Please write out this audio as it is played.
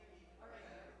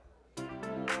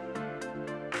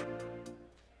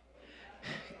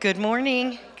Good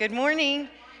morning. Good morning.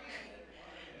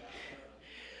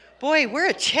 Boy, we're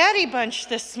a chatty bunch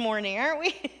this morning, aren't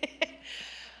we?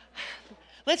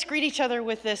 Let's greet each other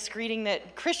with this greeting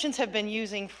that Christians have been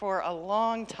using for a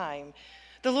long time.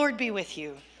 The Lord be with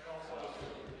you.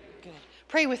 Good.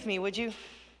 Pray with me, would you?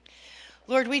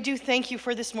 Lord, we do thank you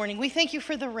for this morning. We thank you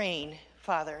for the rain,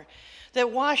 Father,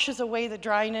 that washes away the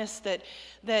dryness, that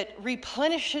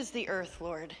replenishes the earth,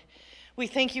 Lord. We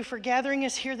thank you for gathering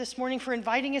us here this morning, for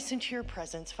inviting us into your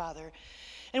presence, Father.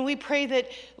 And we pray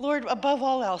that, Lord, above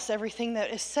all else, everything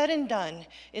that is said and done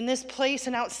in this place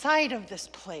and outside of this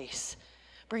place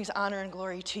brings honor and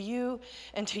glory to you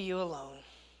and to you alone.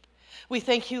 We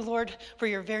thank you, Lord, for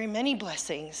your very many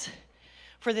blessings,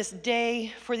 for this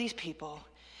day, for these people.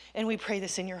 And we pray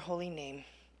this in your holy name.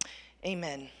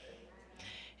 Amen.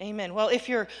 Amen. Well, if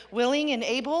you're willing and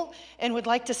able and would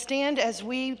like to stand as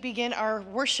we begin our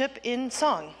worship in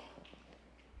song.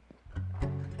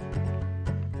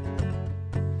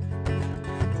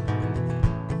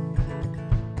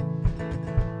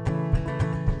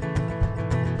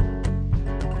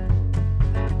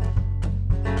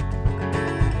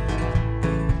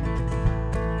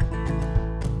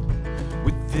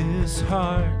 With this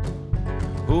heart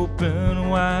open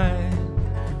wide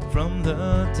from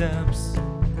the depths,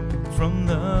 from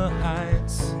the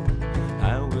heights,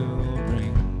 I will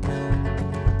bring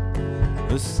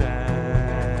a sacrifice.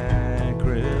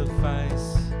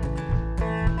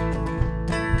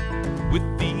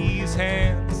 With these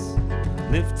hands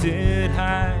lifted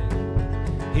high,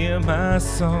 hear my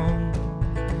song,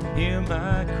 hear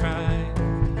my cry.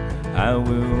 I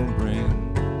will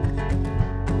bring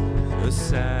a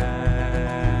sacrifice.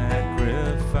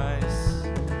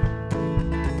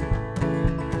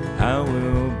 I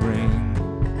will bring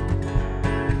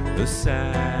a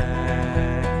sacrifice.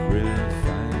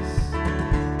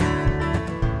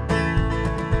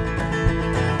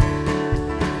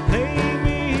 Lay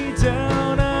me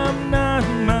down, I'm not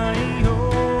my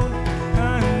own.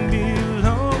 I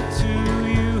belong to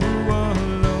you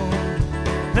alone.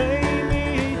 Lay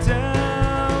me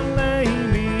down, lay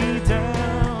me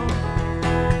down.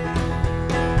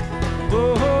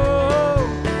 Whoa,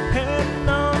 and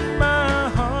on my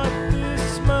heart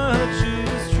this much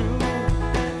is true.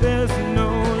 There's no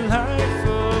life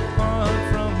apart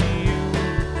from you.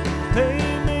 Lay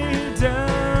me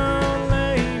down,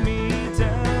 lay me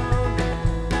down.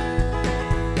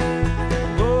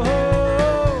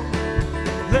 Whoa,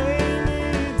 lay me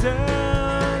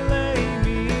down, lay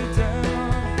me down.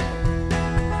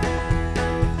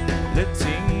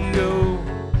 Letting go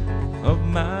of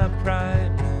my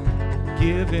pride,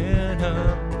 giving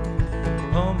up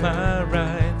all my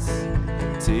rights.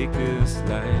 Take this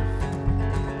life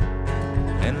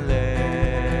and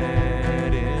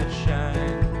let it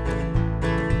shine.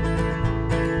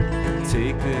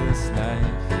 Take this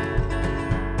life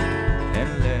and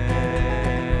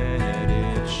let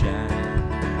it shine.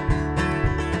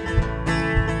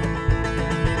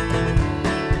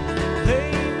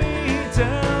 Lay me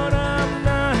down, I'm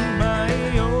not my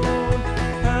own.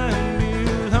 I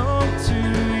belong to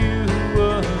you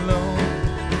alone.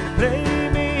 Lay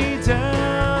me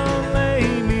down,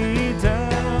 lay me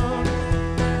down.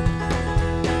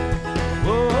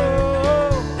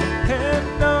 Whoa,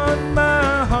 and on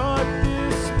my heart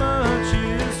this much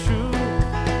is true.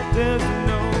 There's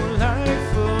no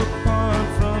life apart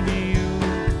from you.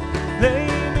 Lay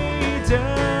me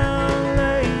down,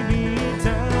 lay me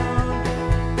down.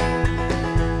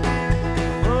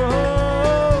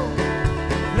 Oh,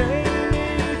 lay me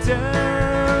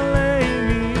down, lay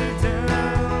me down.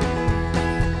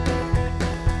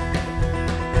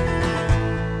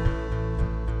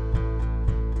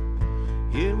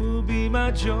 It will be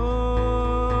my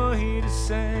joy to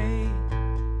say,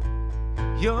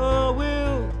 your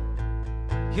will,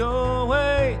 your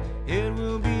way. It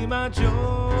will be my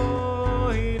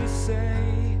joy to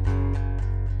say,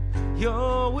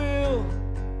 your will,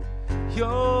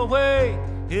 your way.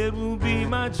 It will be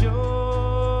my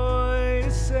joy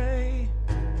to say,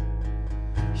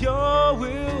 your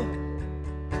will,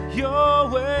 your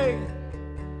way,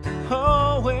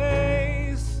 always.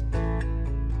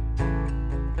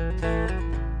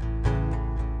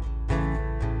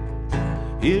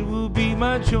 It will be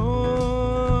my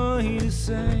joy to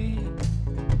say,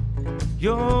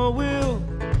 your will,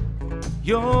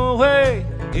 your way.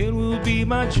 It will be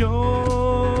my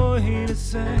joy to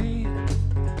say,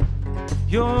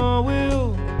 your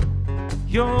will,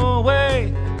 your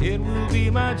way. It will be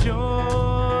my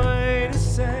joy to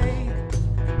say,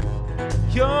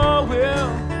 your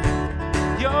will,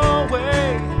 your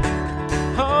way,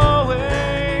 always.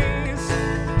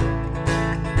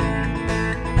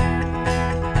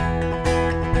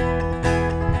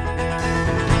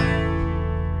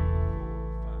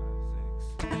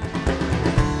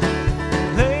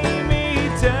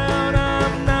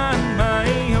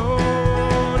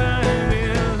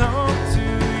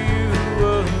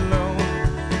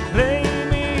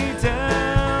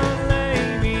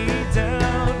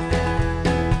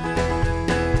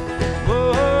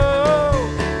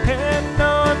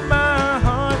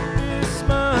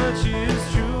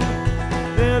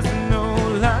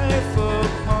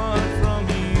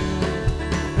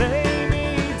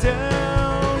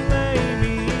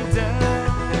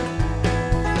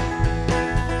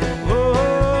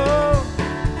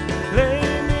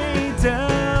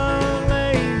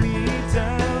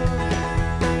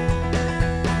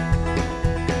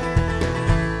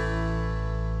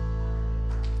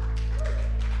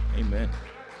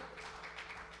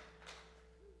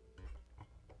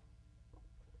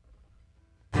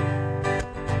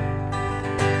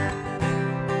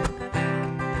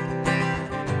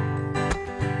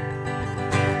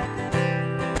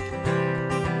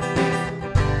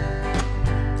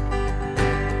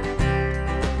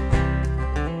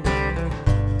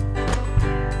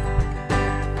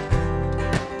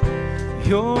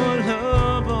 Your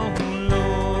love, oh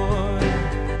Lord,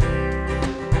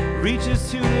 reaches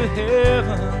to the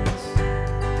heavens.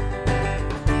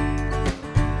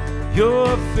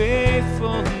 Your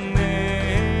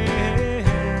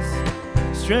faithfulness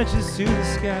stretches to the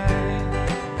sky.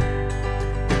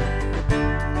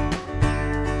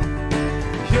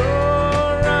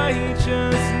 Your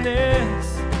righteousness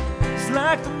is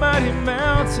like the mighty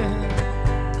mountain,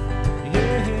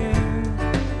 yeah,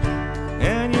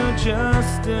 and your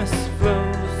justice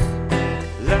flows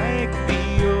like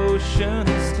the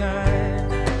ocean's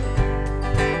tide.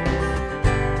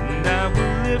 And I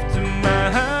will lift my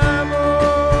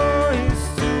voice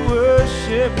to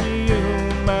worship you,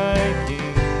 my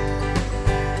King.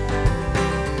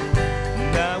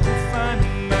 And I will find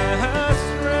my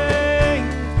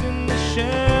strength in the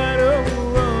shadow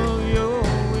of your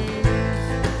wings.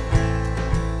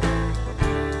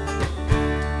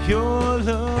 Your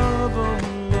love, oh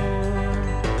Lord,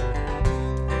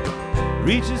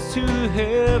 reaches to the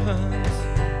heavens.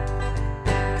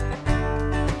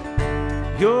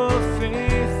 Your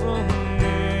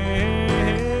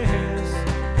faithfulness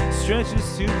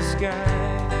stretches to the sky.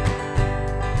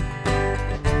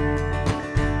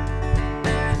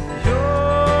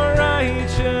 Your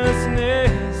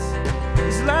righteousness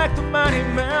is like the mighty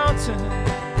mountain,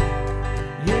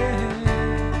 yeah,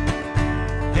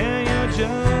 and your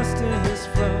justice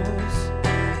flows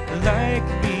like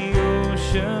the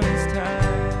ocean's tide.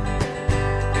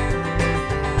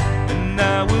 And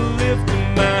I will lift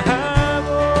my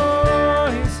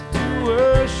voice to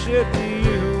worship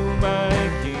you, my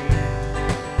King.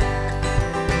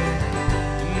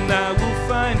 And I will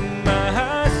find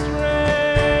my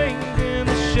strength in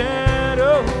the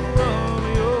shadow of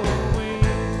your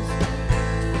wings.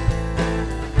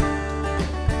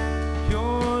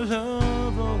 Your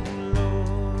love, oh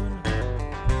Lord,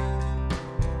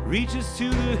 reaches to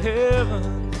the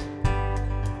heavens.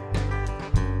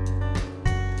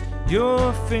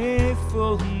 Your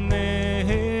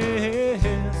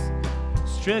faithfulness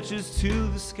stretches to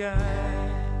the sky.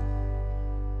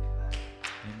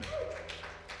 Amen.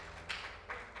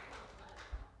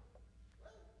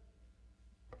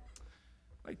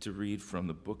 I'd like to read from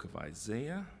the book of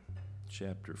Isaiah,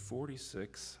 chapter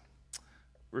 46,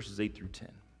 verses 8 through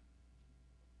 10.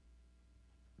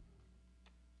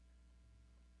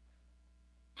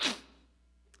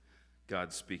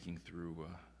 God speaking through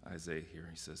Isaiah here.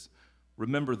 He says,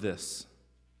 "Remember this,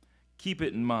 keep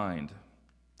it in mind,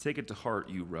 take it to heart,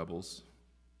 you rebels.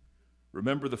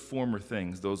 Remember the former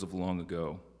things, those of long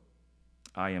ago.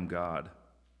 I am God,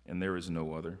 and there is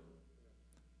no other.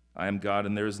 I am God,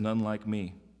 and there is none like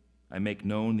me. I make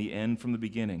known the end from the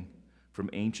beginning, from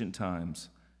ancient times,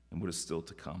 and what is still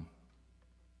to come."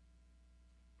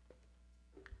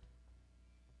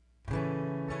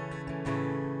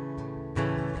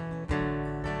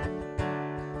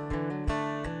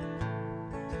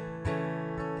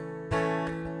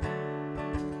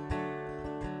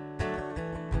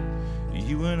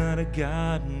 You are not a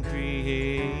God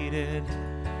created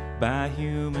by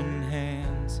human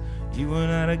hands. You are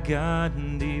not a God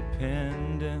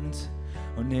dependent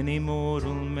on any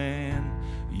mortal man.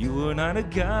 You are not a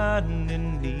God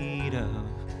in need of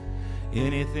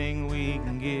anything we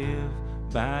can give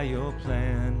by your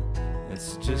plan.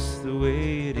 That's just the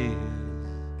way it is.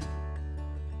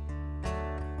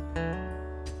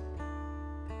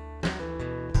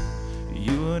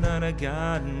 You are not a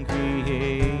God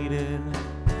created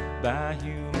by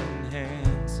human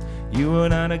hands. You are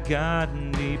not a God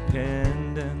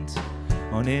dependent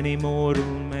on any mortal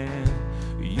man.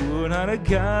 You are not a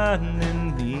God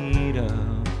in need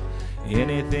of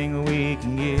anything we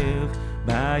can give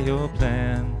by your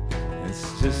plan.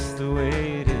 It's just the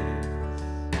way it is.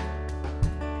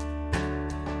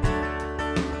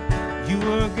 You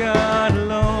are God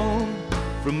alone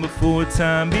from before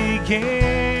time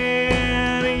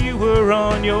began. You were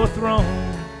on your throne.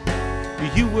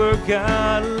 You were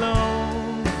God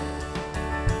alone.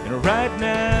 And right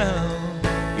now,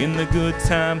 in the good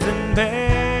times and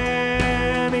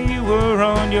bad, you were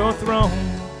on your throne.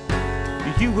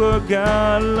 You were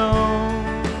God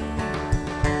alone.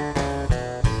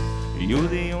 You're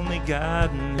the only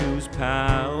God in whose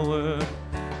power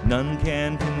none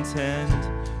can contend.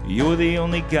 You're the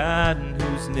only God in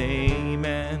whose name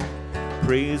and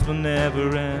praise will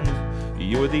never end.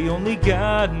 You're the only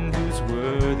God who's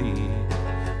worthy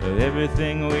of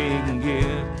everything we can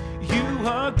give. You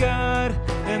are God,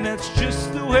 and that's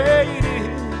just the way it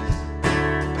is.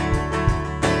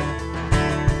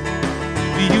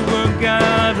 You were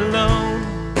God alone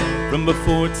from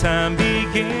before time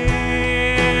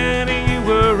began. You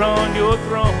were on your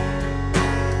throne.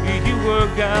 You were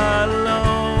God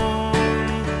alone.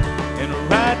 And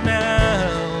right now,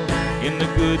 in the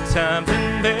good times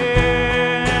and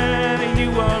bad,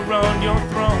 you are on your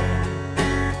throne.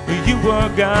 You are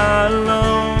God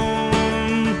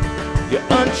alone. You're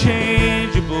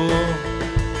unchangeable.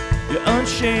 You're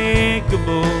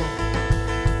unshakable.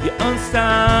 You're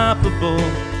unstoppable.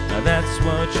 Now that's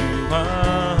what you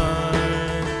are.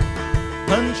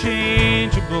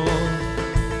 Unchangeable,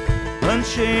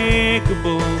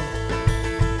 unshakable,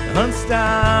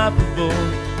 unstoppable.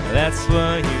 Now that's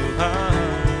what you are.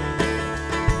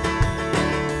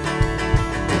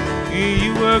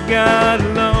 You were God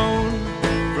alone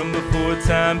from before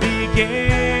time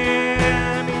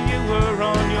began. You were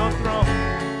on your throne.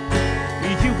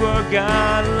 You were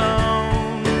God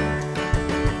alone.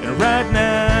 And right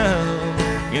now,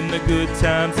 in the good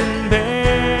times and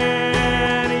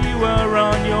bad, you are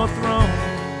on your throne.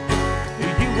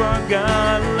 You are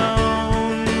God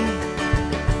alone.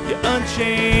 You're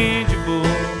unchangeable,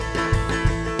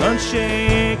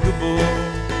 unshakable,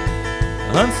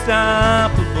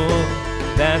 unstoppable.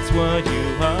 That's what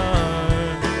you are.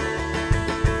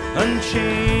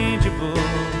 Unchangeable,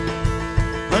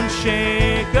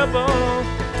 unshakable,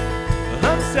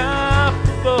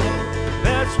 unstoppable.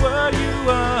 That's what you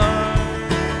are.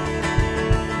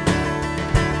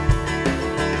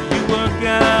 You are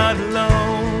God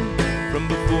alone from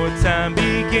before time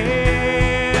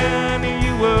began.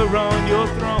 You were on your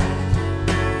throne.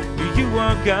 You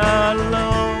are God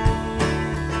alone.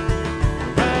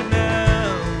 Right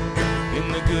now,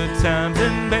 in the good times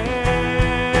and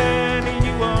bad,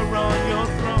 you are on your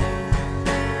throne.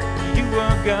 You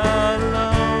are God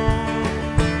alone.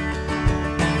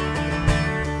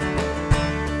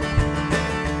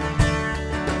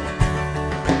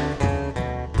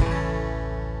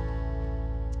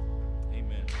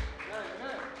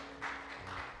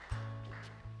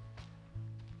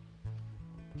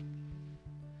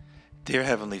 Dear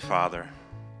Heavenly Father,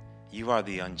 you are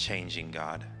the unchanging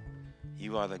God.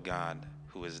 You are the God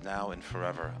who is now and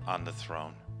forever on the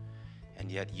throne. And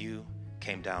yet you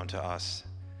came down to us.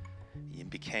 You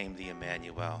became the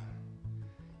Emmanuel.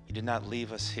 You did not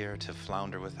leave us here to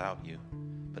flounder without you,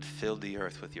 but filled the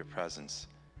earth with your presence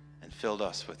and filled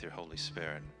us with your Holy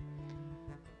Spirit.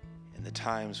 In the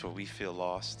times where we feel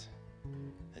lost,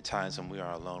 the times when we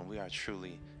are alone, we are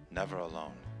truly never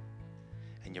alone.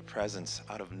 And your presence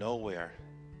out of nowhere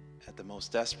at the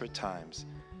most desperate times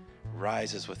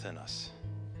rises within us.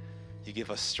 You give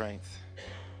us strength.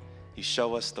 You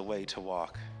show us the way to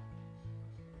walk.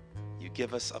 You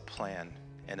give us a plan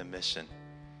and a mission.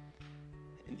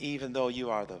 And even though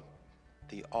you are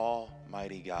the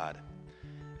Almighty God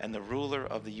and the ruler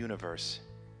of the universe,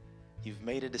 you've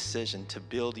made a decision to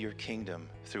build your kingdom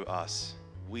through us,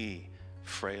 we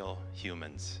frail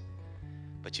humans.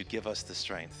 But you give us the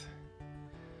strength.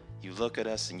 You look at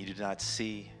us and you do not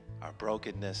see our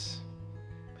brokenness,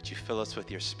 but you fill us with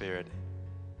your Spirit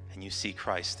and you see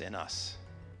Christ in us.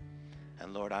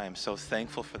 And Lord, I am so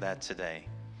thankful for that today.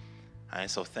 I am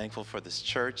so thankful for this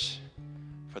church,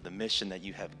 for the mission that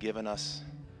you have given us,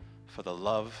 for the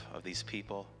love of these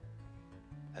people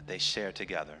that they share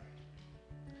together.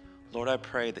 Lord, I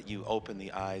pray that you open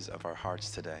the eyes of our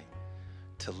hearts today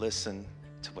to listen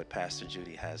to what Pastor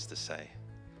Judy has to say.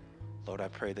 Lord, I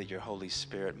pray that your Holy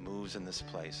Spirit moves in this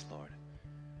place, Lord.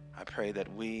 I pray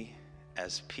that we,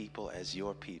 as people, as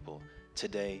your people,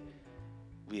 today,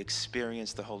 we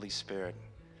experience the Holy Spirit,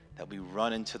 that we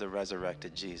run into the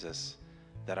resurrected Jesus,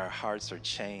 that our hearts are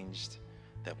changed,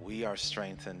 that we are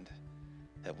strengthened,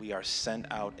 that we are sent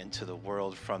out into the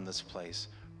world from this place,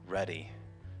 ready,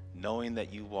 knowing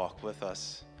that you walk with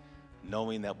us,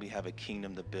 knowing that we have a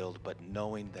kingdom to build, but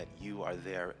knowing that you are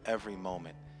there every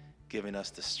moment, giving us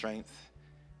the strength,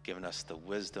 giving us the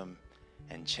wisdom,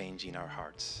 and changing our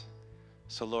hearts.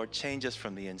 So Lord, change us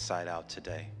from the inside out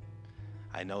today.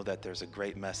 I know that there's a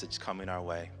great message coming our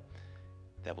way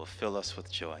that will fill us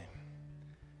with joy.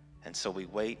 And so we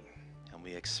wait and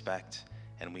we expect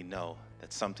and we know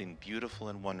that something beautiful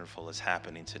and wonderful is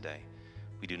happening today.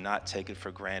 We do not take it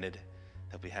for granted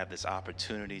that we have this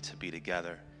opportunity to be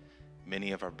together.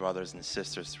 Many of our brothers and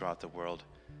sisters throughout the world,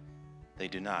 they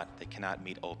cannot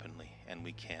meet openly, and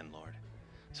we can, Lord.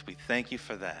 So we thank you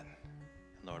for that.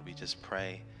 And Lord, we just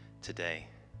pray today,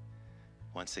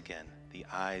 once again, the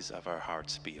eyes of our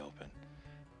hearts be open.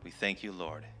 We thank you,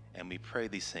 Lord, and we pray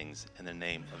these things in the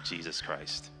name of Jesus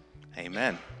Christ.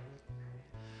 Amen.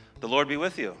 The Lord be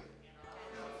with you.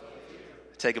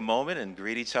 Take a moment and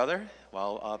greet each other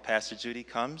while Pastor Judy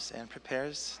comes and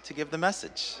prepares to give the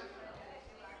message.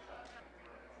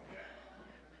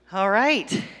 All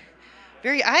right.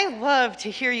 I love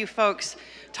to hear you folks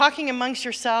talking amongst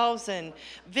yourselves and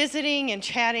visiting and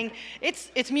chatting.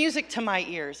 It's music to my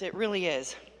ears. It really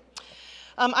is.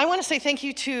 I want to say thank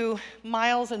you to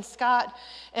Miles and Scott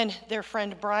and their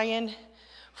friend Brian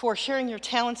for sharing your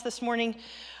talents this morning.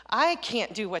 I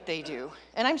can't do what they do,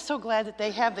 and I'm so glad that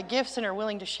they have the gifts and are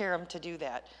willing to share them to do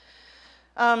that.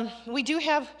 We do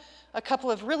have a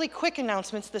couple of really quick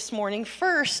announcements this morning.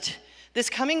 First, this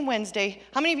coming Wednesday,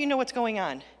 how many of you know what's going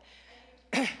on?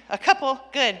 A couple?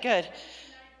 Good.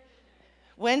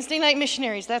 Wednesday night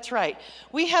missionaries, that's right.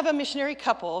 We have a missionary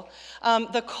couple,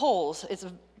 the Coles. It's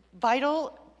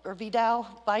Vidal,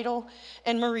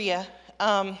 and Maria,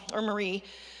 or Marie.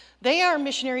 They are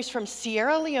missionaries from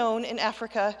Sierra Leone in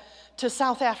Africa to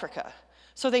South Africa.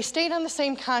 So they stayed on the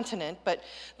same continent, but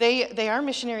they are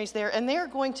missionaries there, and they are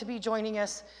going to be joining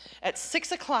us at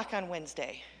 6 o'clock on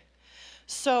Wednesday.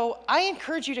 So I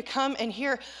encourage you to come and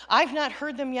hear. I've not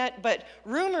heard them yet, but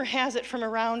rumor has it from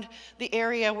around the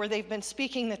area where they've been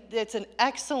speaking that it's an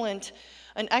excellent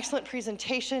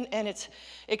presentation, and it's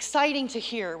exciting to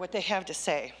hear what they have to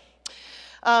say.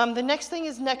 The next thing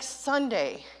is next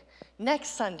Sunday. Next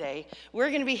Sunday, we're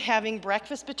going to be having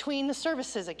breakfast between the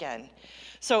services again.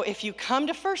 So if you come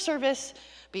to first service,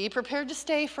 be prepared to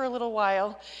stay for a little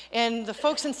while. And the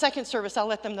folks in second service, I'll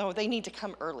let them know they need to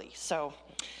come early. So,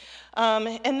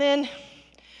 and then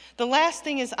the last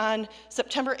thing is on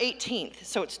September 18th.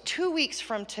 So it's 2 weeks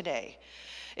from today,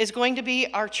 is going to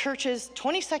be our church's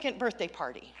 22nd birthday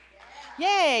party.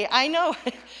 Yay, I know.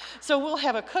 So we'll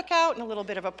have a cookout and a little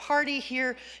bit of a party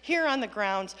here on the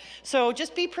grounds. So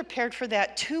just be prepared for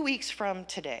that 2 weeks from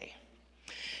today.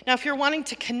 Now, if you're wanting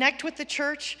to connect with the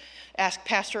church, ask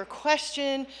Pastor a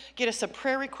question, get us a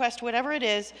prayer request, whatever it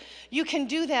is, you can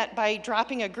do that by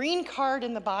dropping a green card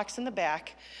in the box in the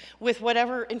back with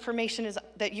whatever information is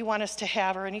that you want us to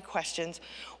have or any questions.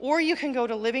 Or you can go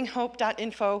to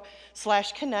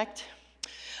livinghope.info/connect.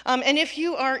 And if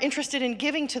you are interested in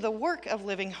giving to the work of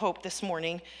Living Hope this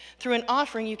morning through an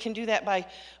offering, you can do that by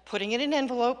putting it in an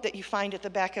envelope that you find at the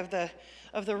back of the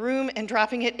room and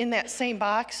dropping it in that same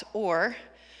box, or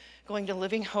going to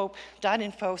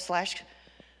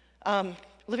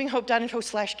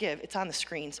livinghope.info/give. It's on the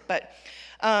screens.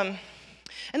 And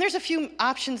there's a few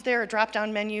options there, a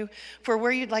drop-down menu for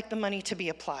where you'd like the money to be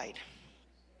applied.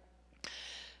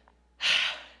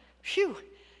 Phew.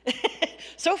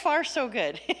 So far, so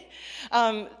good.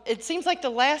 It seems like the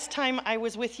last time I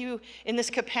was with you in this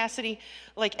capacity,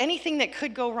 like anything that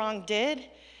could go wrong did,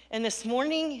 and this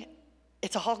morning,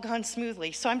 it's all gone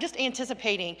smoothly. So I'm just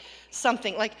anticipating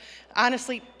something, like,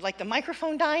 honestly, like the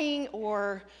microphone dying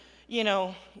or,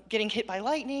 getting hit by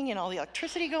lightning and all the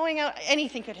electricity going out.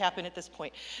 Anything could happen at this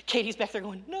point. Katie's back there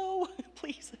going, no,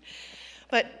 please.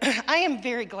 But I am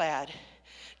very glad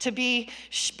to be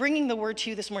bringing the word to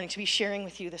you this morning, to be sharing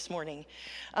with you this morning.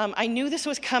 I knew this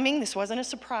was coming. This wasn't a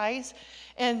surprise.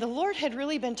 And the Lord had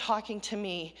really been talking to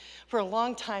me for a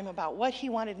long time about what he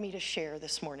wanted me to share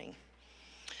this morning.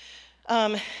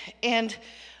 And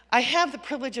I have the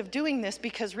privilege of doing this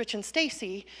because Rich and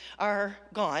Stacy are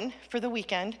gone for the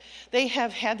weekend. They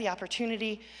have had the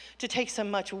opportunity to take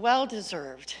some much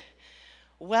well-deserved,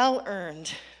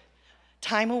 well-earned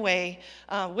time away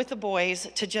with the boys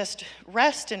to just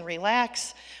rest and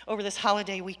relax over this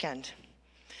holiday weekend.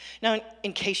 Now,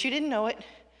 in case you didn't know it,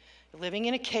 living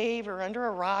in a cave or under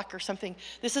a rock or something,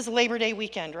 this is Labor Day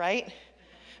weekend, right?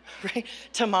 Right?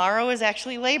 Tomorrow is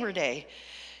actually Labor Day.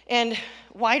 And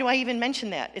why do I even mention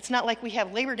that? It's not like we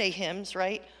have Labor Day hymns,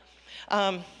 right?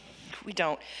 We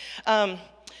don't.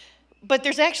 But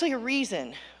there's actually a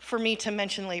reason for me to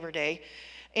mention Labor Day,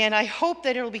 and I hope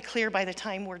that it'll be clear by the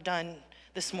time we're done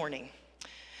this morning.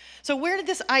 So where did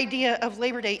this idea of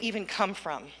Labor Day even come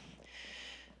from?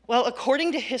 Well,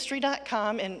 according to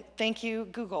History.com, and thank you,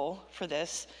 Google, for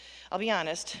this, I'll be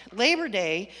honest, Labor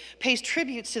Day pays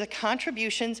tributes to the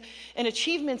contributions and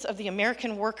achievements of the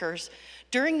American workers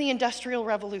during the Industrial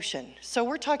Revolution. So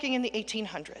we're talking in the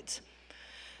 1800s.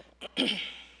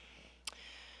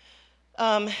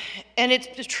 And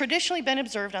it's traditionally been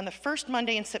observed on the first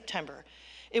Monday in September.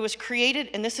 It was created,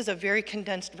 and this is a very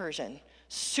condensed version,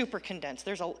 super condensed.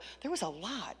 There was a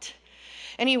lot.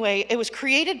 Anyway, it was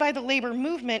created by the labor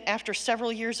movement after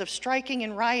several years of striking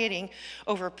and rioting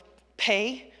over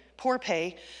pay, poor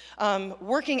pay,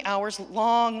 working hours,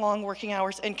 long working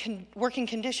hours, and working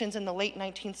conditions in the late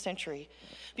 19th century.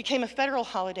 It became a federal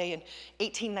holiday in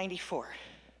 1894.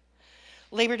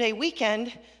 Labor Day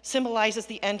weekend symbolizes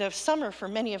the end of summer for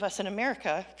many of us in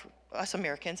America, us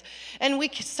Americans, and we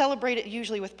celebrate it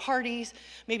usually with parties,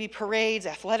 maybe parades,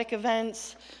 athletic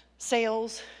events,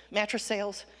 sales, mattress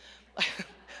sales.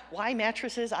 Why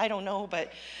mattresses? I don't know,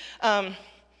 but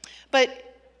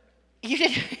You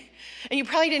did, and you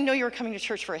probably didn't know you were coming to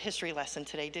church for a history lesson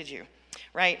today, did you?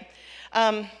 Right?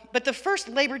 But the first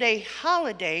Labor Day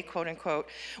holiday, quote unquote,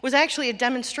 was actually a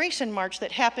demonstration march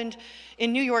that happened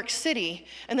in New York City,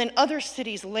 and then other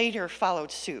cities later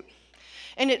followed suit.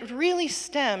 And it really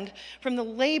stemmed from the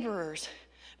laborers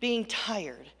being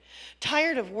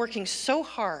tired of working so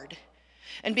hard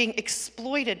and being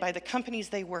exploited by the companies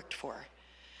they worked for.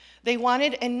 What they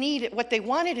wanted and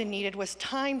needed was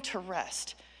time to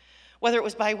rest, whether it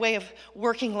was by way of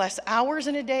working less hours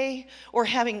in a day or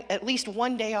having at least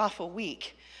one day off a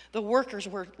week. The workers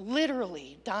were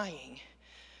literally dying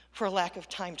for a lack of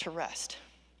time to rest.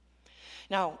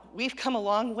 Now, we've come a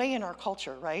long way in our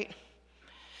culture, right?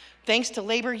 Thanks to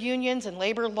labor unions and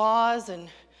labor laws and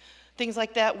things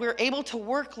like that, we're able to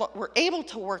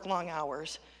work long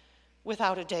hours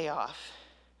without a day off.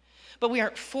 But we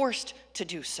aren't forced to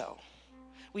do so.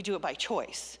 We do it by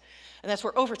choice. And that's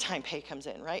where overtime pay comes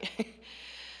in, right?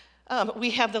 We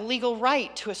have the legal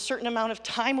right to a certain amount of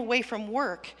time away from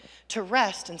work to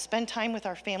rest and spend time with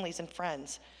our families and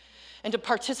friends, and to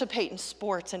participate in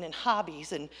sports and in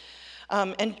hobbies,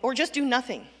 or just do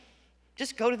nothing.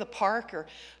 Just go to the park or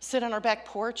sit on our back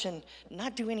porch and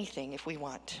not do anything if we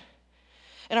want.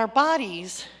 And our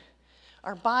bodies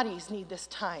need this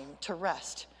time to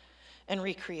rest and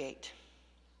recreate.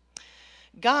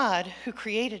 God, who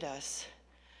created us,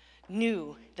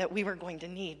 knew that we were going to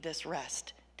need this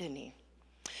rest, didn't he?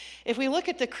 If we look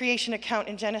at the creation account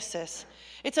in Genesis,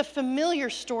 it's a familiar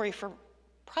story for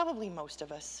probably most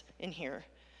of us in here.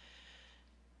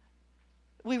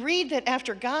 We read that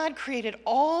after God created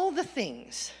all the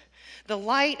things, the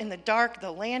light and the dark,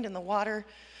 the land and the water,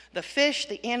 the fish,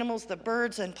 the animals, the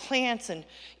birds and plants, and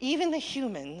even the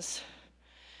humans,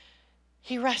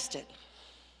 he rested.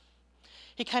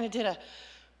 He kind of did a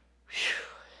whew,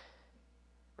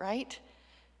 right?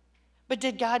 But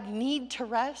did God need to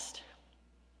rest?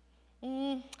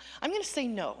 I'm going to say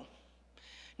no.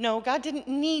 No, God didn't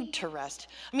need to rest.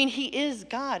 I mean, he is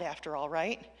God after all,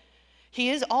 right? He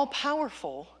is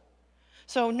all-powerful.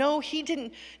 So no, he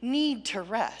didn't need to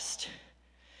rest,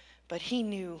 but he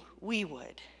knew we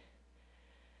would.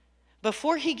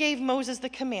 Before he gave Moses the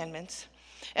commandments,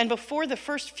 and before the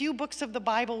first few books of the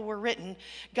Bible were written,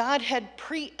 God had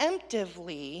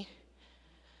preemptively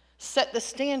set the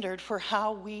standard for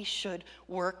how we should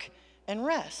work and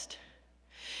rest.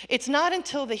 It's not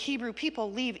until the Hebrew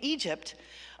people leave Egypt,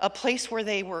 a place where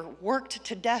they were worked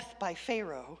to death by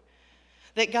Pharaoh,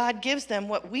 that God gives them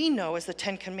what we know as the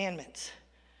Ten Commandments.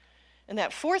 And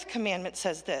that fourth commandment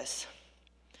says this: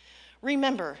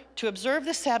 remember to observe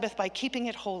the Sabbath by keeping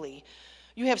it holy.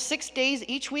 You have 6 days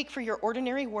each week for your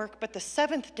ordinary work, but the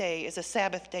seventh day is a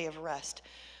Sabbath day of rest,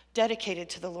 dedicated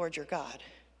to the Lord your God.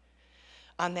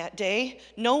 On that day,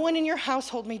 no one in your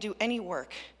household may do any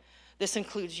work. This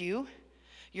includes you,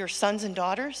 your sons and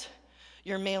daughters,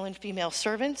 your male and female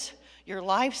servants, your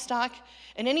livestock,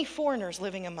 and any foreigners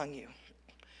living among you.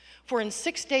 For in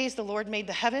 6 days the Lord made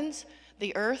the heavens,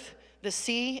 the earth, the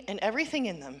sea, and everything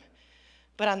in them,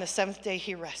 but on the seventh day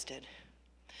he rested.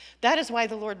 That is why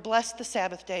the Lord blessed the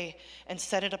Sabbath day and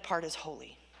set it apart as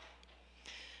holy.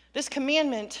 This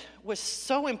commandment was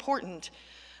so important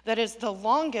that it is the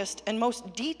longest and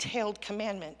most detailed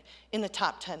commandment in the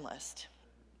top 10 list.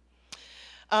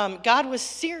 God was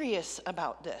serious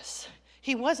about this.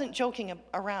 He wasn't joking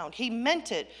around. He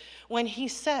meant it when he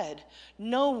said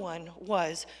no one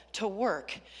was to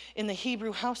work in the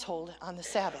Hebrew household on the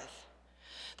Sabbath.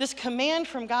 This command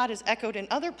from God is echoed in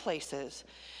other places.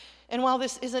 And while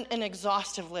this isn't an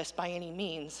exhaustive list by any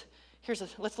means,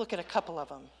 let's look at a couple of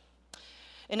them.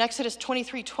 In Exodus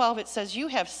 23:12, it says, you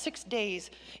have 6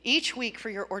 days each week for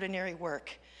your ordinary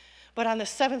work, but on the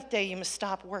seventh day you must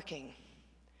stop working.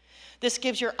 This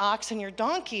gives your ox and your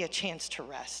donkey a chance to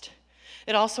rest.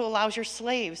 It also allows your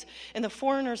slaves and the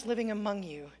foreigners living among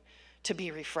you to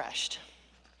be refreshed.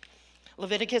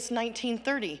 Leviticus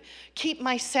 19:30, keep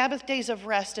my Sabbath days of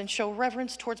rest and show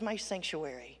reverence towards my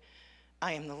sanctuary.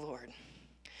 I am the Lord.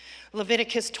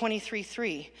 Leviticus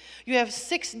 23:3, you have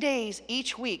 6 days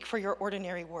each week for your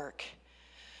ordinary work.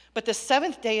 But the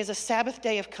seventh day is a Sabbath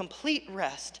day of complete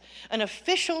rest, an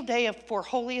official day for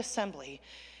holy assembly.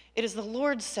 It is the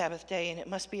Lord's Sabbath day, and it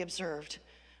must be observed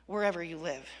wherever you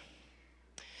live.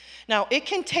 Now, it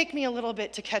can take me a little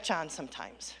bit to catch on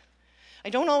sometimes. I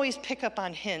don't always pick up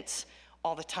on hints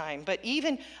all the time, but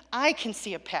even I can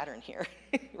see a pattern here,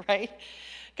 right?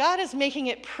 God is making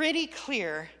it pretty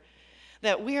clear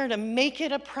that we are to make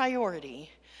it a priority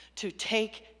to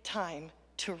take time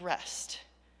to rest.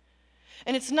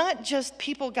 And it's not just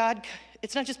people God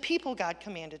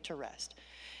commanded to rest.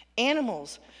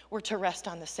 Animals were to rest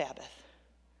on the Sabbath.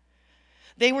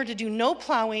 They were to do no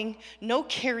plowing, no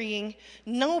carrying,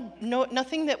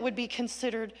 nothing that would be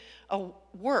considered a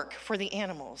work for the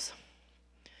animals.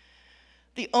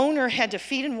 The owner had to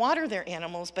feed and water their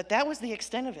animals, but that was the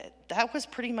extent of it. That was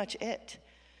pretty much it.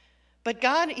 But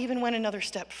God even went another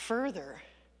step further,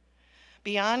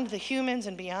 beyond the humans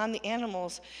and beyond the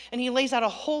animals, and he lays out a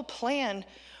whole plan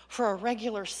for a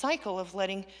regular cycle of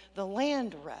letting the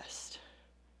land rest.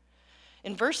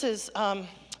 In verses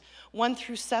 1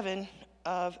 through 7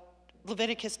 of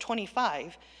Leviticus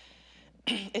 25,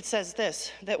 it says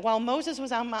this, that while Moses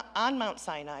was on Mount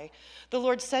Sinai, the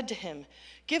Lord said to him,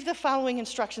 "Give the following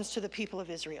instructions to the people of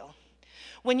Israel.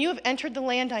 When you have entered the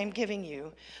land I am giving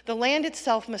you, the land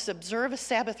itself must observe a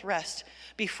Sabbath rest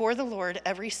before the Lord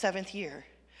every 7th year.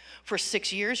 For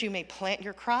 6 years you may plant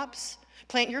your crops,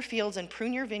 plant your fields and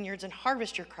prune your vineyards and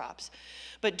harvest your crops.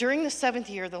 But during the 7th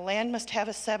year, the land must have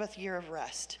a Sabbath year of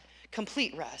rest,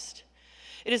 complete rest.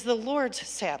 It is the Lord's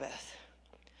Sabbath.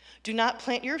 Do not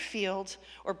plant your fields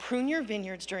or prune your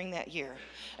vineyards during that year,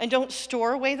 and don't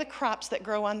store away the crops that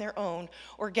grow on their own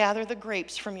or gather the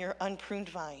grapes from your unpruned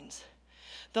vines.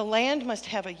 The land must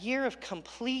have a year of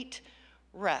complete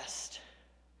rest.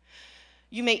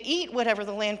 You may eat whatever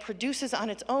the land produces on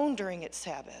its own during its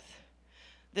Sabbath.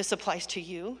 This applies to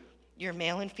you, your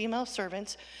male and female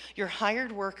servants, your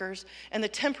hired workers, and the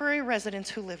temporary residents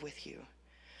who live with you.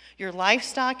 Your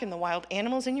livestock and the wild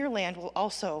animals in your land will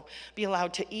also be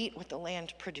allowed to eat what the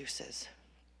land produces."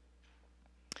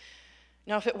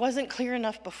 Now, if it wasn't clear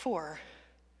enough before,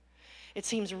 it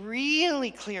seems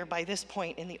really clear by this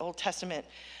point in the Old Testament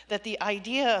that the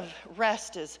idea of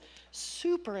rest is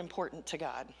super important to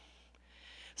God.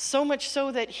 So much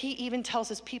so that he even tells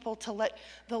his people to let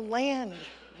the land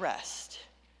rest.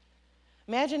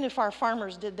 Imagine if our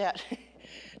farmers did that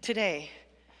today.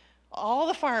 All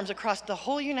the farms across the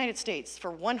whole United States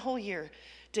for one whole year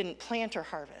didn't plant or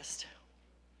harvest.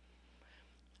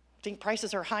 I think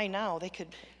prices are high now. They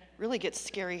could really get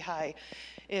scary high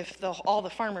if all the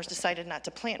farmers decided not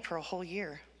to plant for a whole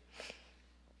year.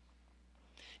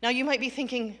 Now you might be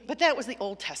thinking, but that was the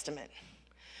Old Testament.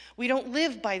 We don't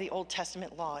live by the Old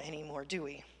Testament law anymore, do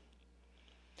we?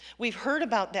 We've heard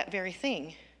about that very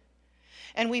thing.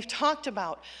 And we've talked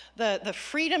about the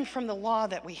freedom from the law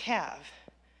that we have.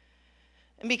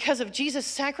 And because of Jesus'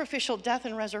 sacrificial death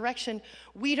and resurrection,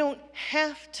 we don't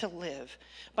have to live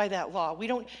by that law. We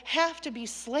don't have to be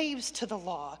slaves to the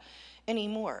law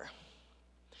anymore.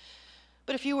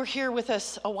 But if you were here with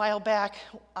us a while back,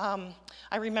 I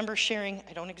remember sharing,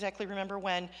 I don't exactly remember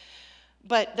when,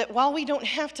 but that while we don't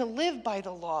have to live by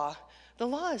the law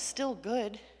is still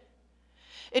good.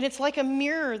 And it's like a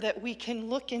mirror that we can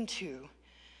look into,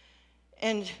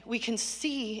 and we can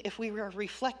see if we are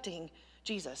reflecting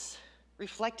Jesus,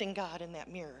 reflecting God in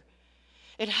that mirror.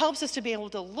 It helps us to be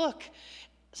able to look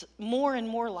more and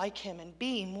more like him and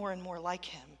be more and more like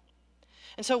him.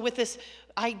 And so with this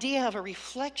idea of a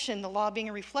reflection, the law being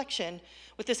a reflection,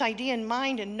 with this idea in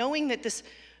mind and knowing that this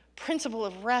principle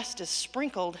of rest is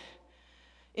sprinkled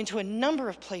into a number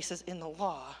of places in the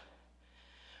law,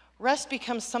 rest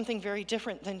becomes something very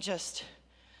different than just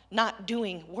not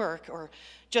doing work or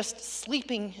just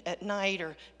sleeping at night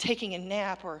or taking a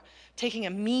nap or taking a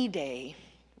me day,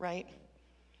 right?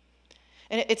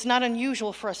 And it's not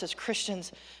unusual for us as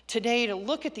Christians today to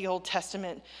look at the Old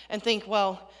Testament and think,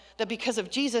 well, that because of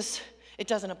Jesus, it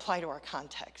doesn't apply to our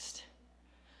context.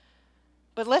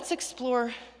 But let's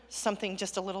explore something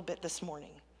just a little bit this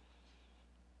morning.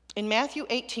 In Matthew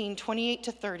 18, 28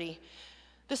 to 30,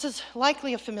 this is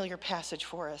likely a familiar passage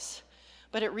for us,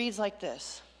 but it reads like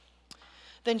this.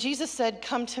 Then Jesus said,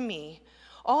 "Come to me,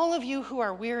 all of you who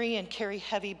are weary and carry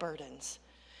heavy burdens,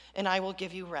 and I will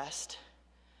give you rest.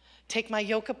 Take my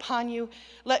yoke upon you.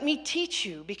 Let me teach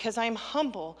you, because I am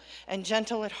humble and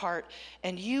gentle at heart,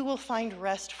 and you will find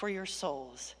rest for your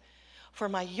souls. For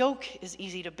my yoke is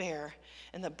easy to bear,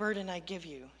 and the burden I give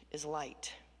you is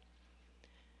light."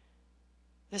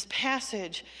 This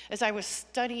passage, as I was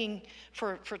studying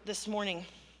for this morning,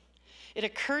 it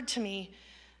occurred to me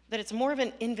that it's more of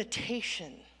an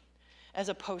invitation as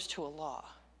opposed to a law.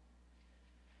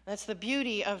 That's the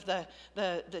beauty of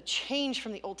the change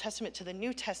from the Old Testament to the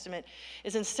New Testament,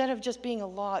 is instead of just being a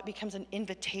law, it becomes an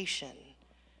invitation.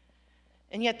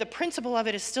 And yet the principle of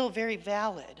it is still very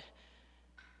valid.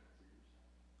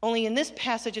 Only in this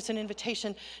passage, it's an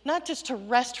invitation not just to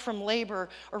rest from labor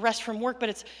or rest from work, but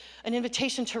it's an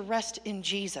invitation to rest in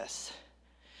Jesus.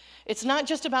 It's not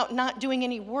just about not doing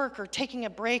any work or taking a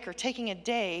break or taking a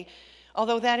day,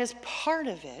 although that is part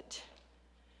of it.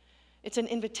 It's an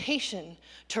invitation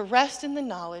to rest in the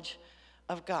knowledge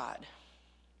of God,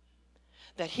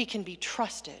 that he can be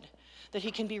trusted, that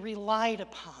he can be relied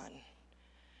upon.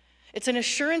 It's an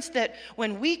assurance that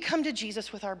when we come to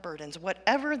Jesus with our burdens,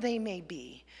 whatever they may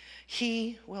be,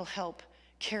 he will help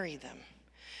carry them,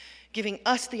 giving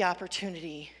us the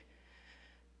opportunity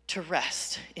to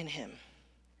rest in him,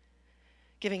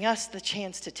 giving us the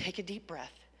chance to take a deep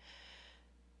breath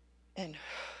and,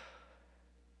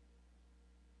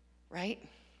 right?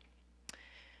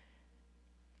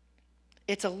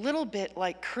 It's a little bit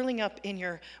like curling up in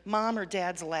your mom or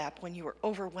dad's lap when you were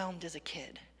overwhelmed as a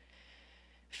kid,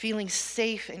 feeling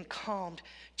safe and calmed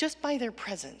just by their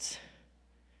presence.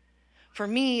 For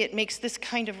me, it makes this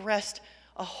kind of rest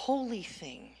a holy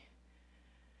thing,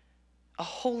 a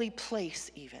holy place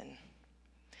even.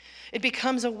 It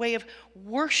becomes a way of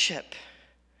worship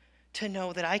to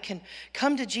know that I can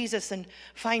come to Jesus and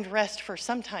find rest for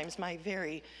sometimes my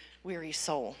very weary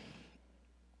soul.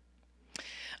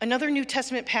 Another New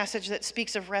Testament passage that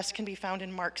speaks of rest can be found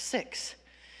in Mark 6.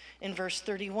 In verse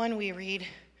 31, we read,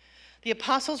 "The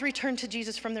apostles returned to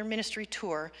Jesus from their ministry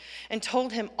tour and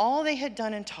told him all they had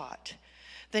done and taught.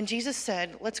 Then Jesus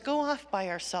said, 'Let's go off by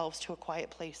ourselves to a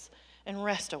quiet place and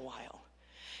rest a while.'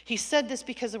 He said this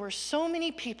because there were so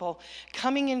many people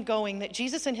coming and going that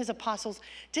Jesus and his apostles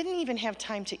didn't even have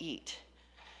time to eat.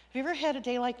 Have you ever had a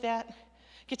day like that?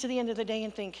 Get to the end of the day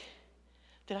and think,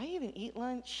 did I even eat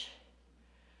lunch?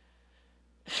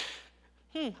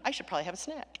 I should probably have a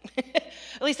snack.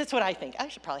 At least that's what I think. I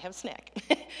should probably have a snack.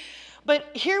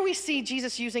 But here we see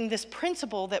Jesus using this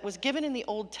principle that was given in the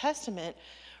Old Testament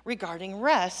regarding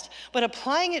rest, but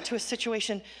applying it to a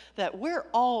situation that we're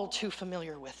all too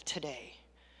familiar with today,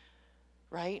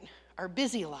 right? Our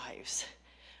busy lives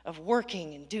of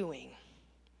working and doing.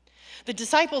 The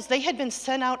disciples, they had been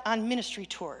sent out on ministry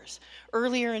tours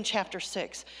earlier in chapter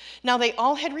 6. Now they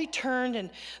all had returned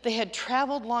and they had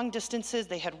traveled long distances.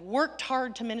 They had worked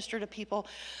hard to minister to people.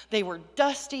 They were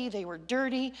dusty, they were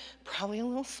dirty, probably a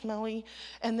little smelly,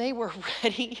 and they were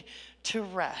ready to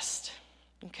rest,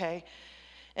 okay?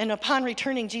 And upon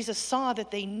returning, Jesus saw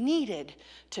that they needed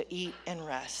to eat and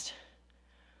rest.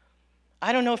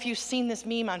 I don't know if you've seen this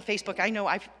meme on Facebook. I know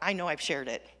I've shared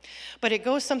it. But it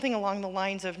goes something along the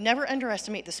lines of never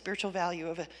underestimate the spiritual value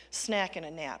of a snack and a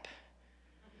nap.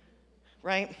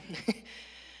 Right?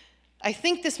 I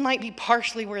think this might be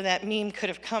partially where that meme could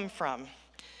have come from.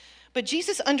 But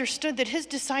Jesus understood that his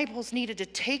disciples needed to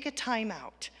take a time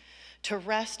out to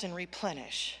rest and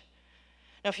replenish.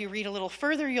 Now, if you read a little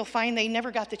further, you'll find they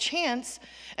never got the chance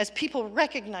as people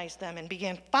recognized them and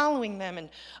began following them,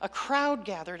 and a crowd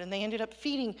gathered, and they ended up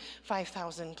feeding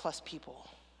 5,000 plus people.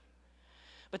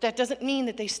 But that doesn't mean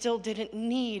that they still didn't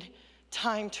need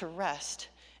time to rest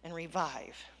and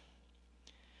revive.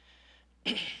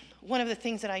 One of the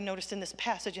things that I noticed in this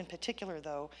passage in particular,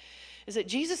 though, is that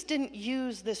Jesus didn't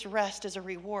use this rest as a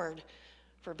reward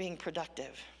for being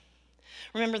productive.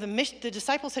 Remember, the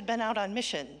disciples had been out on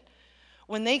mission.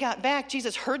 When they got back,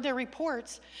 Jesus heard their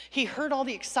reports. He heard all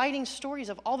the exciting stories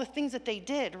of all the things that they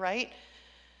did, right?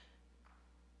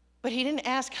 But he didn't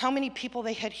ask how many people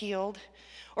they had healed,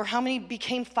 or how many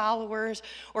became followers,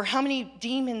 or how many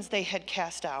demons they had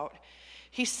cast out.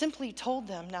 He simply told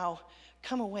them, now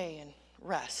come away and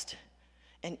rest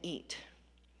and eat.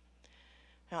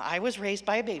 Now, I was raised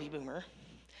by a baby boomer.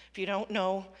 If you don't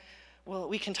know, well,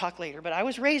 we can talk later, but I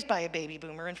was raised by a baby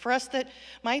boomer, and for us that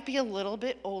might be a little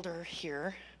bit older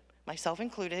here, myself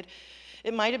included,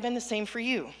 it might have been the same for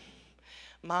you.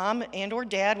 Mom and or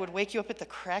dad would wake you up at the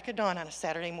crack of dawn on a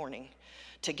Saturday morning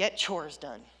to get chores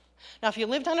done. Now, if you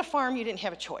lived on a farm, you didn't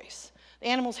have a choice. The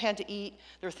animals had to eat,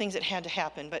 there were things that had to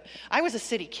happen, but I was a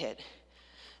city kid.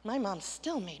 My mom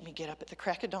still made me get up at the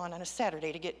crack of dawn on a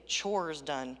Saturday to get chores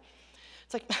done.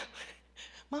 It's like,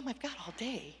 Mom, I've got all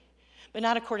day. But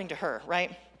not according to her,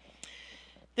 right?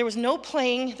 There was no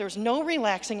playing, there was no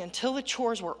relaxing until the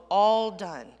chores were all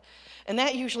done. And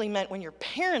that usually meant when your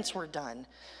parents were done,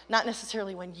 not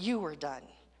necessarily when you were done,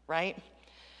 right?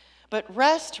 But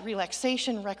rest,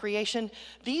 relaxation, recreation,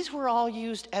 these were all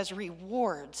used as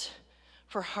rewards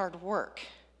for hard work.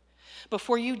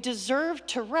 Before you deserved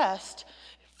to rest,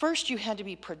 first you had to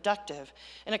be productive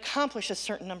and accomplish a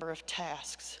certain number of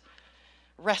tasks.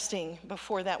 Resting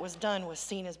before that was done was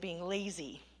seen as being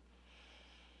lazy.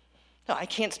 Now, I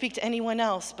can't speak to anyone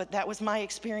else, but that was my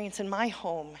experience in my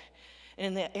home and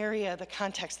in the area, the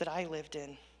context that I lived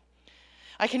in.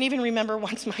 I can even remember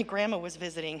once my grandma was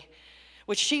visiting,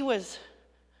 which she was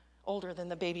older than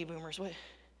the baby boomers.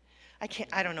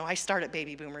 I don't know, I start at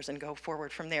baby boomers and go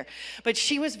forward from there. But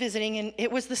she was visiting, and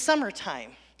it was the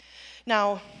summertime.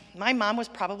 Now, my mom was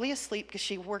probably asleep because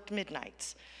she worked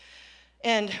midnights.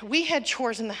 And we had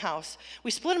chores in the house.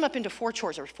 We split them up into 4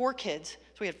 chores. There were 4 kids,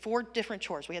 so we had 4 different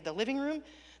chores. We had the living room,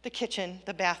 the kitchen,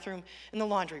 the bathroom, and the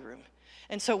laundry room.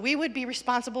 And so we would be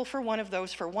responsible for one of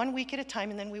those for 1 week at a time,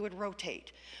 and then we would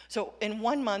rotate. So in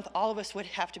 1 month, all of us would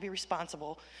have to be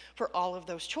responsible for all of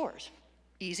those chores.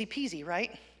 Easy peasy,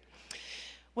 right?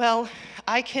 Well,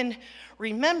 I can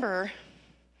remember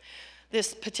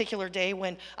this particular day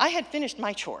when I had finished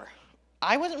my chore.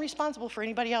 I wasn't responsible for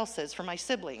anybody else's, for my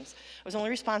siblings. I was only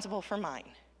responsible for mine.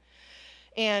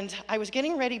 And I was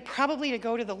getting ready probably to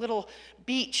go to the little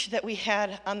beach that we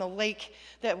had on the lake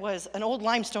that was an old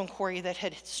limestone quarry that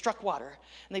had struck water,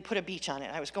 and they put a beach on it.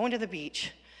 I was going to the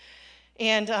beach,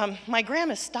 and my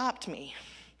grandma stopped me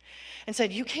and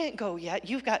said, "You can't go yet.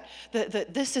 You've got,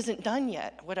 this isn't done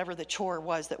yet," whatever the chore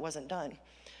was that wasn't done.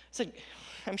 I said,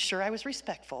 I'm sure I was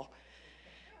respectful.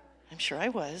 I'm sure I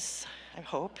was, I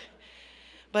hope.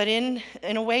 But in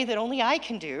a way that only I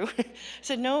can do, I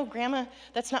said, "No, Grandma,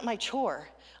 that's not my chore.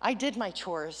 I did my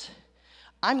chores.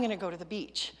 I'm going to go to the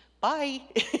beach. Bye."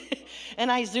 And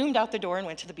I zoomed out the door and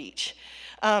went to the beach.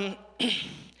 And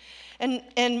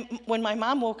when my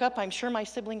mom woke up, I'm sure my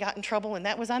sibling got in trouble, and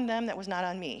that was on them, that was not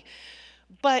on me.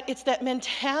 But it's that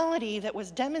mentality that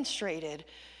was demonstrated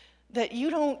that you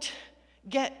don't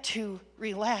get to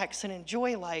relax and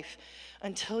enjoy life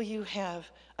until you have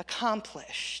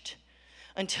accomplished,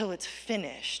 until it's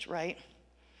finished, right?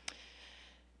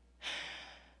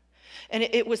 And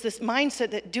it was this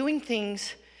mindset that doing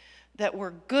things that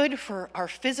were good for our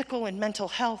physical and mental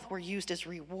health were used as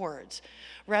rewards,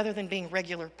 rather than being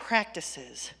regular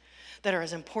practices that are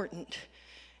as important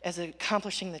as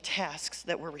accomplishing the tasks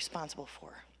that we're responsible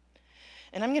for.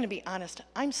 And I'm going to be honest,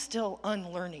 I'm still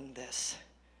unlearning this.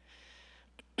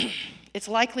 It's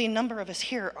likely a number of us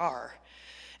here are.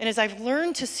 And as I've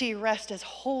learned to see rest as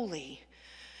holy,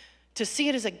 to see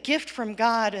it as a gift from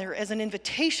God or as an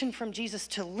invitation from Jesus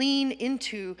to lean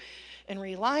into and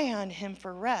rely on him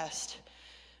for rest,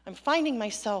 I'm finding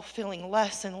myself feeling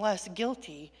less and less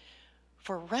guilty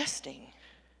for resting,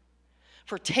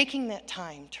 for taking that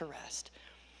time to rest.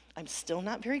 I'm still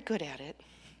not very good at it.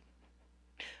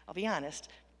 I'll be honest,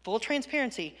 full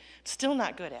transparency, still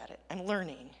not good at it. I'm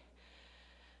learning.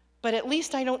 But at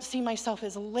least I don't see myself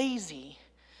as lazy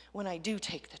when I do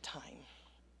take the time.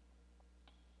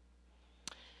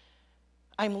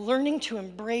 I'm learning to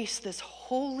embrace this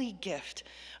holy gift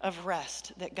of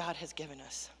rest that God has given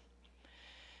us.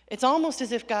 It's almost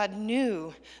as if God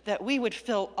knew that we would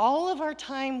fill all of our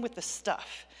time with the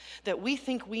stuff that we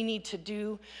think we need to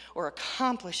do or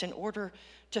accomplish in order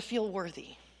to feel worthy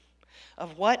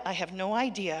of what, I have no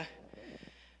idea,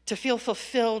 to feel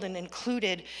fulfilled and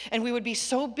included. And we would be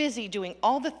so busy doing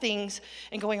all the things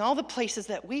and going all the places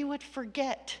that we would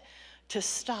forget to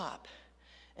stop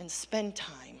and spend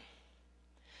time.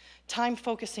 Time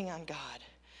focusing on God,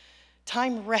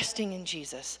 time resting in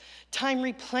Jesus, time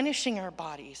replenishing our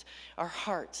bodies, our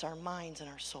hearts, our minds, and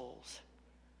our souls.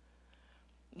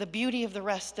 The beauty of the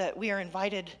rest that we are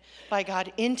invited by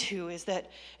God into is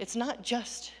that it's not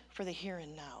just for the here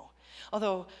and now,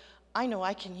 although I know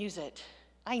I can use it,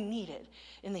 I need it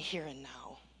in the here and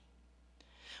now.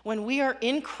 When we are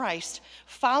in Christ,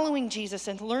 following Jesus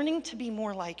and learning to be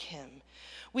more like him,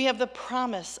 we have the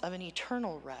promise of an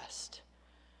eternal rest.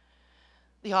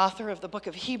 The author of the book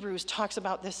of Hebrews talks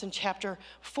about this in chapter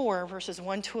 4, verses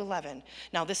 1 to 11.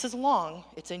 Now, this is long.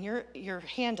 It's in your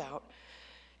handout.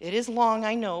 It is long,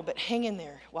 I know, but hang in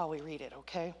there while we read it,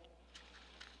 okay?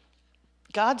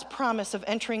 God's promise of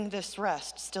entering this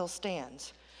rest still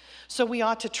stands. So we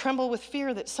ought to tremble with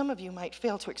fear that some of you might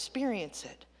fail to experience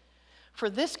it. For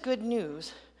this good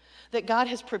news that God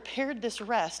has prepared this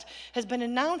rest has been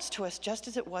announced to us just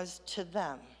as it was to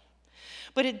them.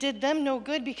 But it did them no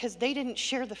good because they didn't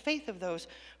share the faith of those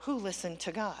who listened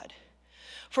to God.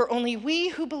 For only we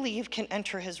who believe can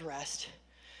enter his rest.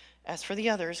 As for the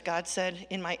others, God said,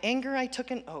 "In my anger I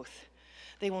took an oath.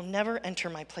 They will never enter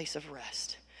my place of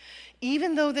rest.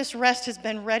 Even though this rest has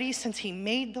been ready since he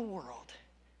made the world."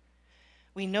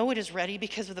 We know it is ready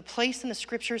because of the place in the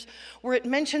scriptures where it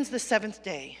mentions the seventh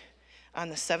day. On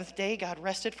the seventh day, God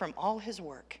rested from all his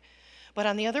work. But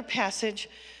on the other passage,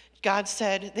 God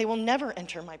said, "They will never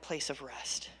enter my place of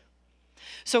rest."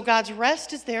 So God's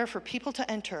rest is there for people to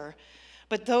enter,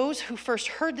 but those who first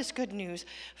heard this good news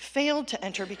failed to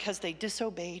enter because they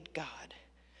disobeyed God.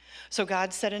 So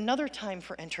God set another time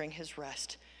for entering his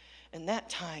rest, and that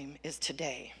time is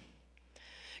today.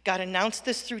 God announced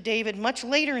this through David much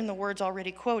later in the words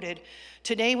already quoted.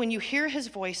 "Today, when you hear his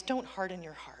voice, don't harden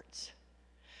your hearts."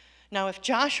 Now, if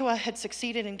Joshua had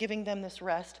succeeded in giving them this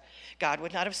rest, God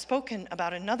would not have spoken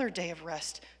about another day of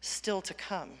rest still to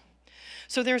come.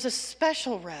 So there's a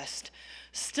special rest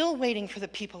still waiting for the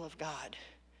people of God.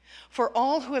 For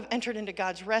all who have entered into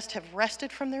God's rest have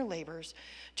rested from their labors,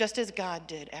 just as God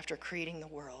did after creating the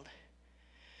world.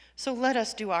 So let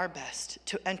us do our best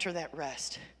to enter that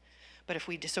rest. But if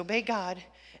we disobey God,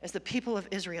 as the people of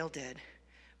Israel did,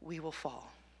 we will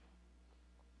fall.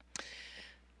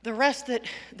 The rest that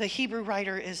the Hebrew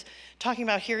writer is talking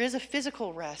about here is a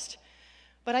physical rest,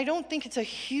 but I don't think it's a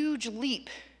huge leap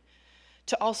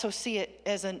to also see it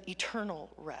as an eternal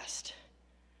rest.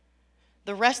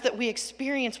 The rest that we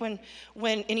experience when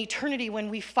in eternity, when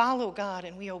we follow God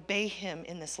and we obey him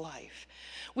in this life.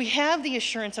 We have the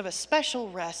assurance of a special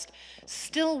rest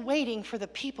still waiting for the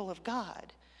people of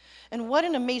God. And what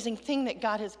an amazing thing that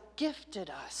God has gifted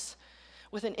us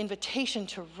with an invitation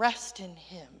to rest in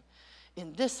him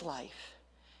in this life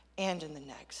and in the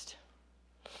next.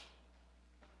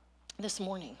 This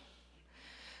morning,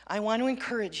 I want to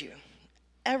encourage you,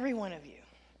 every one of you,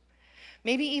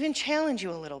 maybe even challenge you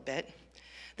a little bit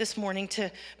this morning to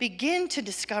begin to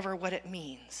discover what it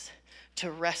means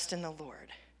to rest in the Lord,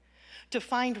 to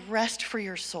find rest for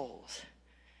your souls.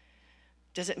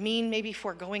 Does it mean maybe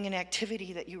foregoing an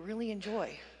activity that you really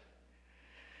enjoy?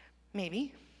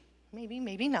 Maybe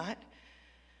not.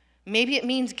 Maybe it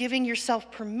means giving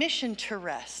yourself permission to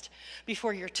rest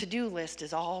before your to-do list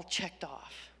is all checked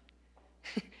off.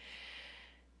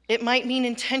 It might mean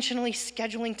intentionally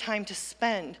scheduling time to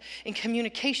spend in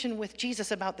communication with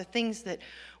Jesus about the things that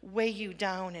weigh you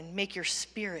down and make your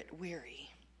spirit weary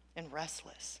and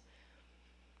restless.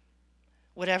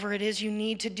 Whatever it is you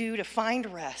need to do to find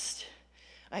rest,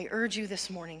 I urge you this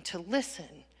morning to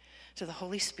listen to the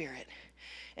Holy Spirit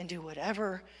and do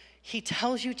whatever he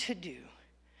tells you to do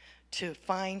to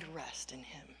find rest in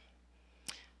him.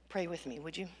 Pray with me,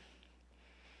 would you?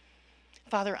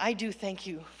 Father, I do thank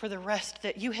you for the rest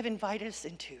that you have invited us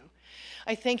into.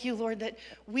 I thank you, Lord, that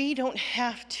we don't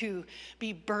have to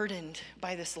be burdened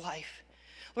by this life.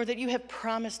 Lord, that you have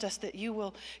promised us that you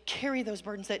will carry those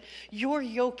burdens, that your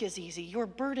yoke is easy, your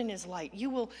burden is light. You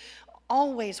will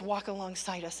always walk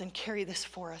alongside us and carry this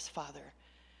for us, Father.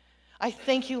 I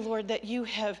thank you, Lord, that you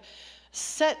have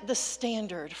set the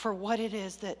standard for what it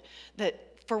is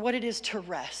for what it is to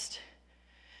rest,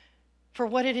 for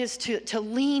what it is to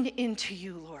lean into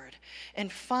you, Lord,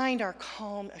 and find our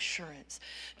calm assurance,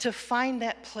 to find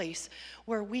that place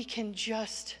where we can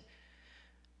just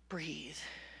breathe.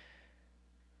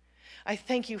 I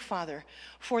thank you, Father,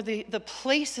 for the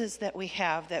places that we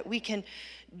have that we can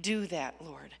do that,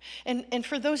 Lord. And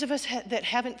for those of us that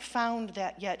haven't found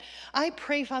that yet, I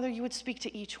pray, Father, you would speak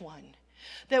to each one,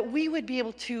 that we would be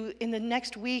able to, in the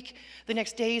next week, the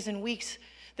next days and weeks,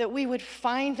 that we would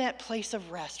find that place of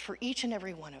rest for each and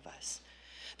every one of us,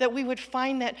 that we would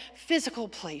find that physical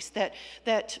place,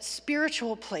 that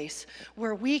spiritual place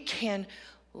where we can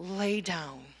lay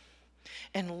down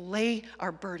and lay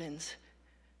our burdens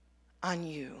on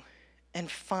you and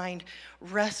find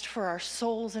rest for our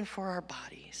souls and for our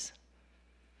bodies.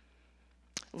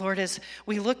 Lord, as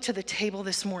we look to the table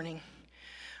this morning,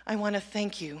 I want to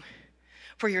thank you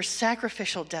for your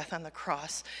sacrificial death on the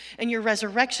cross and your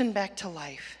resurrection back to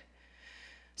life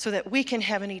so that we can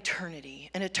have an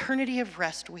eternity of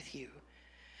rest with you.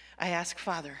 I ask,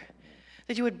 Father,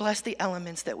 that you would bless the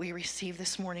elements that we receive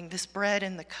this morning, this bread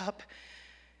and the cup,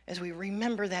 as we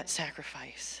remember that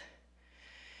sacrifice.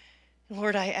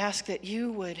 Lord, I ask that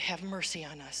you would have mercy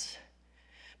on us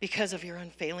because of your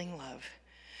unfailing love,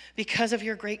 because of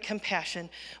your great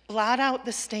compassion. Blot out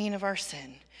the stain of our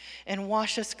sin and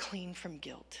wash us clean from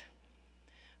guilt.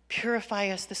 Purify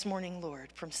us this morning, Lord,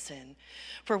 from sin,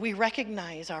 for we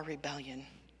recognize our rebellion.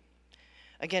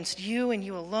 Against you and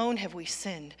you alone have we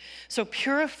sinned. So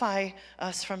purify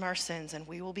us from our sins and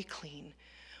we will be clean.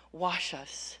 Wash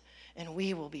us and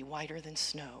we will be whiter than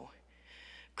snow.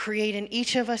 Create in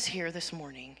each of us here this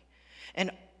morning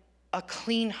a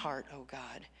clean heart, O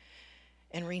God,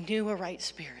 and renew a right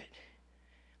spirit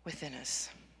within us.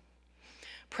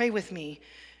 Pray with me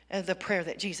the prayer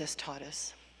that Jesus taught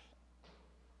us.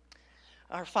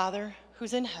 Our Father,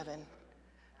 who's in heaven,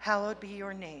 hallowed be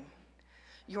your name.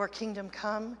 Your kingdom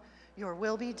come, your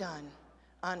will be done,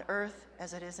 on earth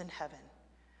as it is in heaven.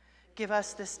 Give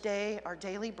us this day our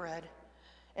daily bread,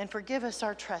 and forgive us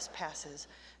our trespasses,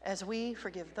 as we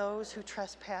forgive those who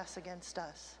trespass against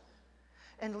us.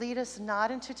 And lead us not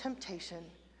into temptation,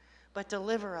 but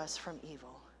deliver us from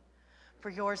evil. For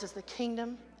yours is the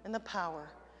kingdom and the power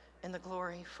and the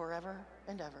glory forever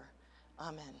and ever.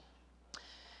 Amen.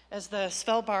 As the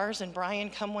Svelbars and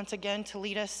Brian come once again to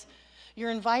lead us,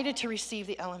 you're invited to receive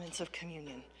the elements of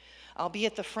communion. I'll be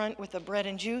at the front with the bread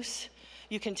and juice.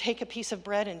 You can take a piece of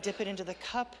bread and dip it into the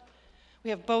cup. We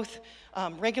have both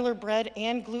regular bread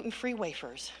and gluten-free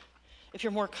wafers. If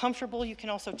you're more comfortable, you can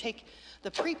also take the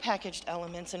prepackaged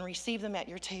elements and receive them at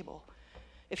your table.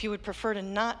 If you would prefer to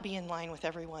not be in line with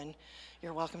everyone,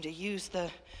 you're welcome to use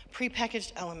the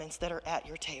prepackaged elements that are at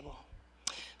your table.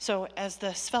 So as the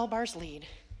Svelbars lead,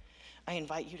 I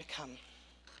invite you to come.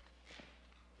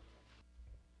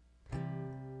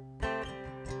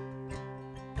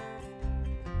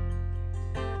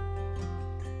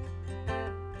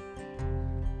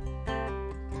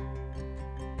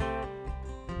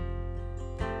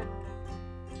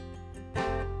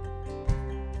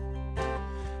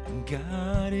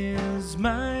 God is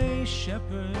my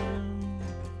shepherd,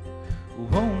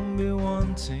 won't be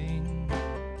wanting,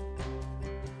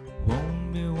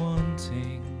 won't be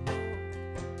wanting.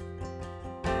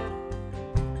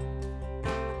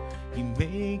 He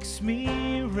makes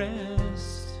me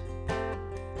rest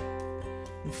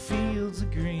in fields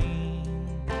of green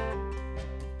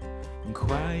and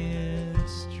quiet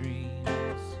streams.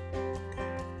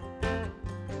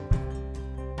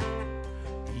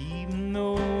 Even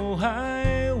though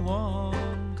I walk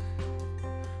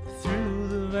through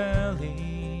the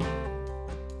valley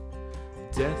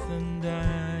of death and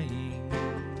dying,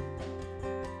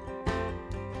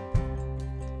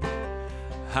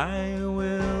 I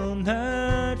will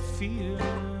not fear,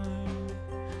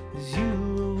 'cause you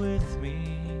are with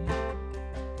me,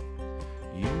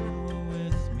 you are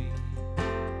with me.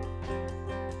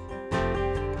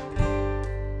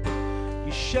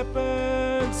 Your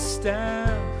shepherd's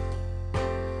staff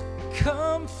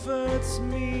comforts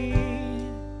me.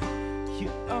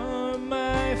 You are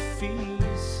my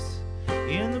feast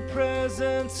in the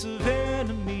presence of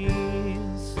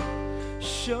enemies.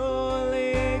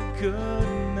 Surely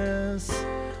goodness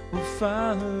will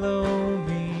follow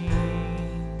me,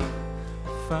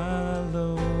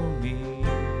 follow me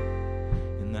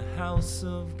in the house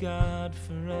of God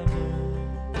forever.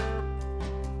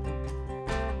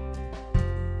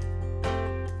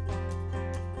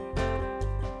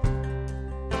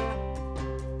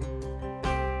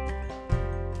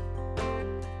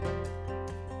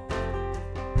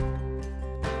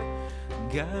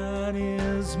 God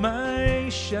is my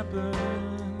shepherd,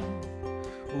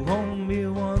 won't be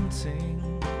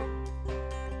wanting,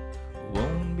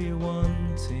 won't be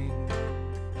wanting.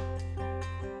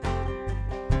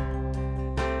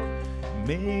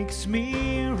 Makes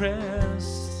me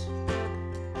rest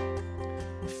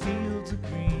in fields of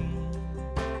green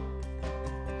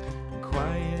and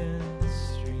quiet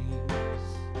streams.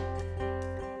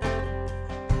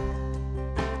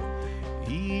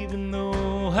 Even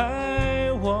though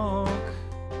I walk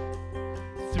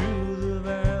through the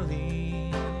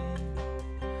valley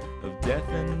of death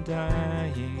and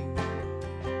dying,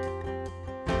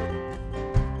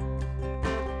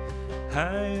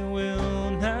 I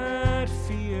will not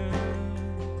fear,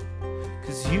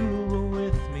 'cause you are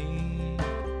with me,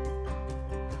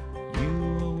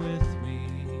 you are with me.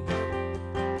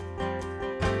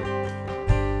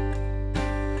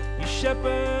 Your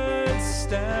shepherd's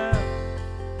staff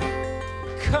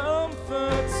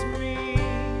comforts me.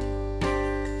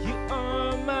 You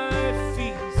are my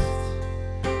feast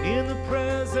in the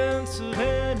presence of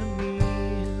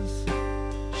enemies.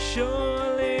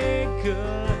 Surely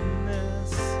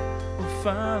goodness will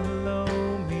follow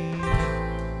me,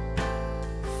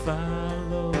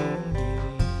 follow me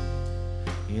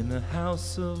in the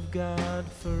house of God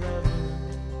forever.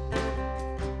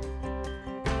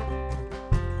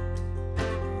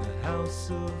 In the house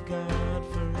of God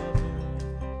forever.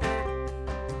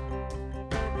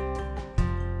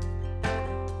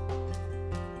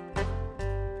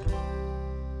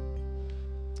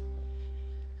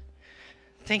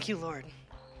 Thank you, Lord,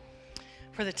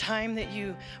 for the time that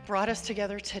you brought us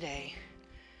together today.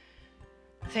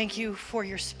 Thank you for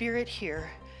your Spirit here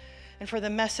and for the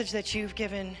message that you've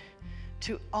given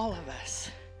to all of us.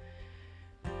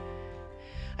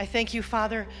 I thank you,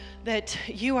 Father, that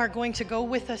you are going to go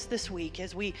with us this week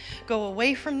as we go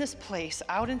away from this place,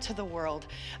 out into the world,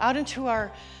 out into our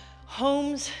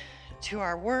homes, to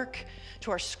our work,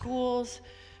 to our schools,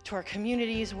 to our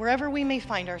communities, wherever we may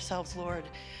find ourselves, Lord,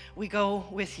 we go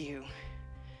with you.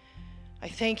 I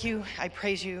thank you, I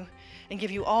praise you, and give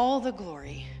you all the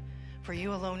glory, for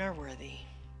you alone are worthy.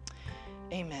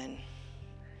 Amen.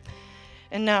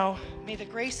 And now, may the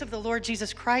grace of the Lord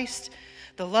Jesus Christ,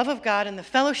 the love of God, and the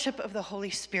fellowship of the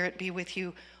Holy Spirit be with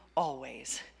you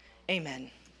always. Amen.